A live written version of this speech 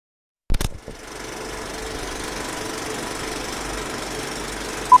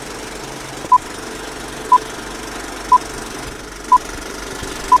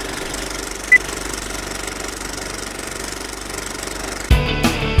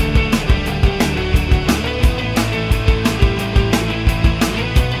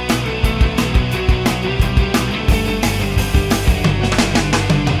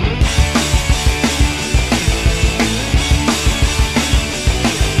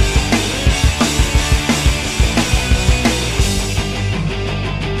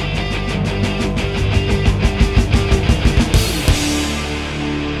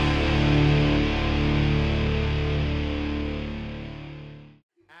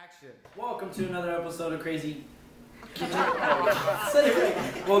Action. Welcome to another episode of Crazy Kitchen.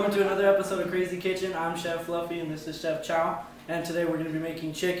 Welcome to another episode of Crazy Kitchen. I'm Chef Fluffy and this is Chef Chow. And today we're going to be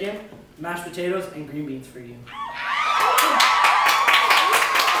making chicken, mashed potatoes, and green beans for you.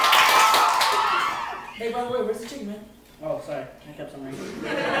 Hey, by the way, where's the chicken, man? Oh, sorry. I kept some right.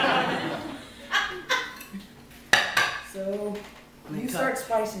 So, you start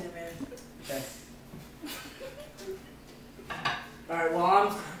spicing it, man. Okay. Alright, while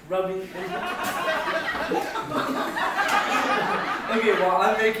I'm rubbing... Okay, while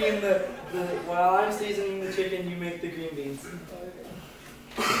I'm making while I'm seasoning the chicken, you make the green beans.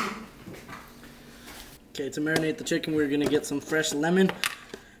 Okay, to marinate the chicken, we're gonna get some fresh lemon.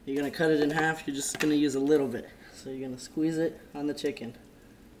 You're gonna cut it in half. You're just gonna use a little bit. So you're gonna squeeze it on the chicken.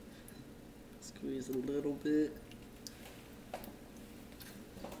 Squeeze a little bit.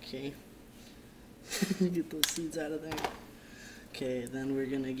 Okay. Get those seeds out of there. Okay, then we're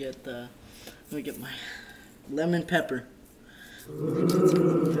gonna get let me get my lemon pepper. Get some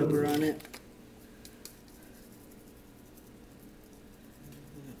lemon pepper on it.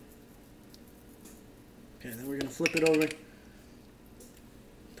 Okay, then we're gonna flip it over.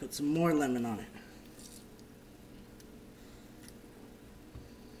 Put some more lemon on it.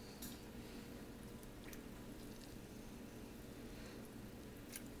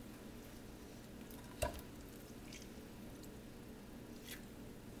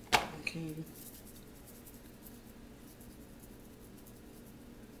 Okay.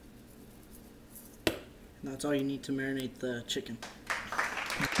 And that's all you need to marinate the chicken.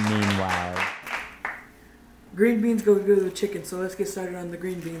 Meanwhile, Green beans go good with the chicken, so let's get started on the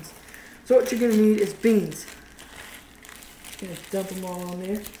green beans. So what you're going to need is beans. Gonna dump them all on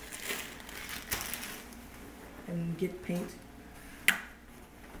there. And get paint.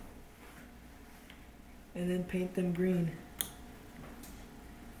 And then paint them green.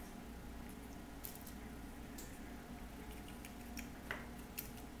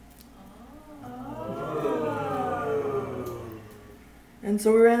 And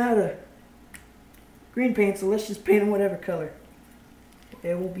so we ran out of green paint, so let's just paint them whatever color.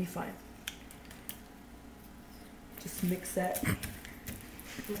 It will be fine. Just mix that.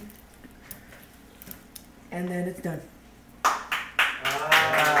 And then it's done.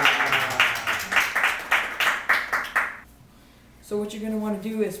 So what you're going to want to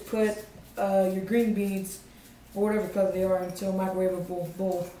do is put your green beans, or whatever color they are, into a microwavable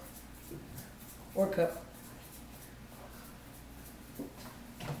bowl or cup.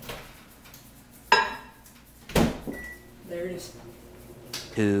 There it is.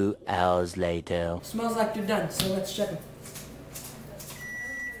 2 hours later. Smells like they're done, so let's check them.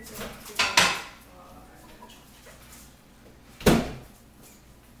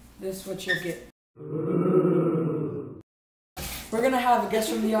 This is what you'll get. We're gonna have a guest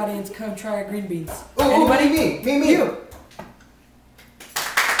from the audience come try our green beans. Anybody? Me. You.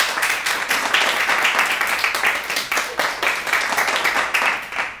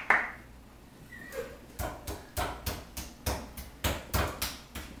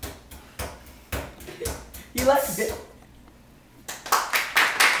 You liked it.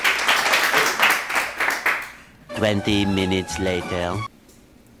 20 minutes later.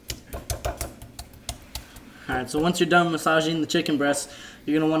 Alright, so once you're done massaging the chicken breasts,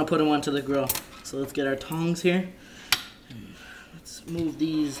 you're going to want to put them onto the grill. So let's get our tongs here. And let's move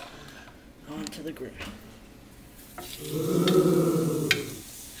these onto the grill.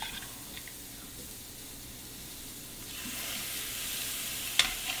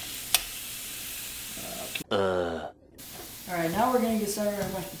 Alright, now we're gonna get started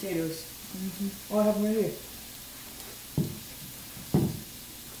on mashed potatoes. Oh, I have them right here.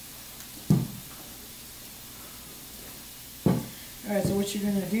 Alright, so what you're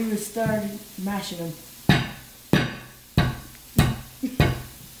gonna do is start mashing them.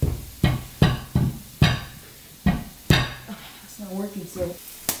 It's not working, so.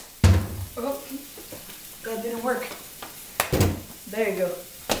 Oh, that didn't work. There you go.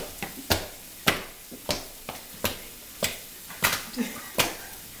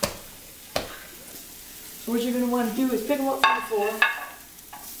 So what you're going to want to do is pick them up from the floor.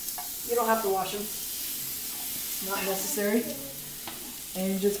 You don't have to wash them. Not necessary. And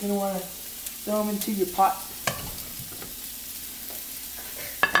you're just going to want to throw them into your pot.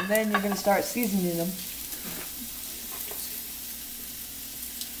 And then you're going to start seasoning them.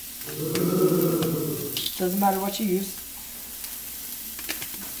 Doesn't matter what you use.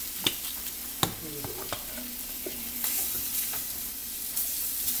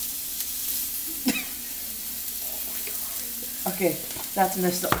 Okay, that's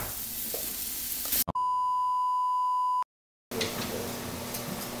messed up.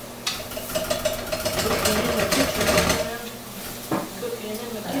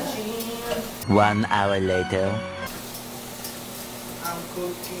 1 hour later. I'm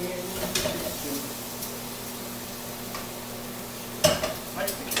cooking in the kitchen.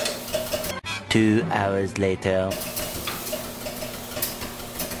 2 hours later.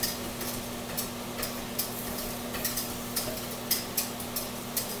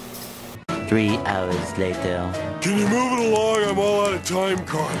 Three hours later. Can you move it along? I'm all out of time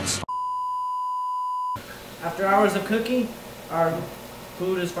cards. After hours of cooking, our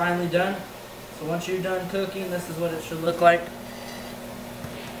food is finally done. So once you're done cooking, this is what it should look like.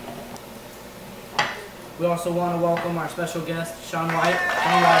 We also want to welcome our special guest, Sean White.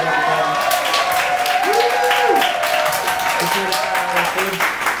 Sean White, everybody. He's here to try our food.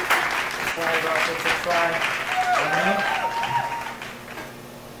 Sorry about this, let's try.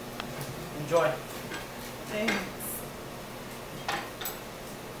 Enjoy. Thanks.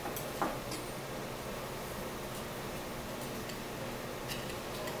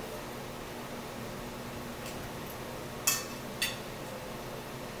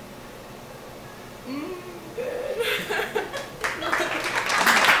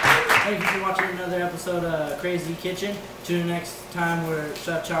 Thank you for watching another episode of Crazy Kitchen. Tune in next time where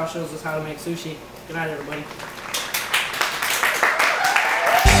Chef Chow shows us how to make sushi. Good night, everybody.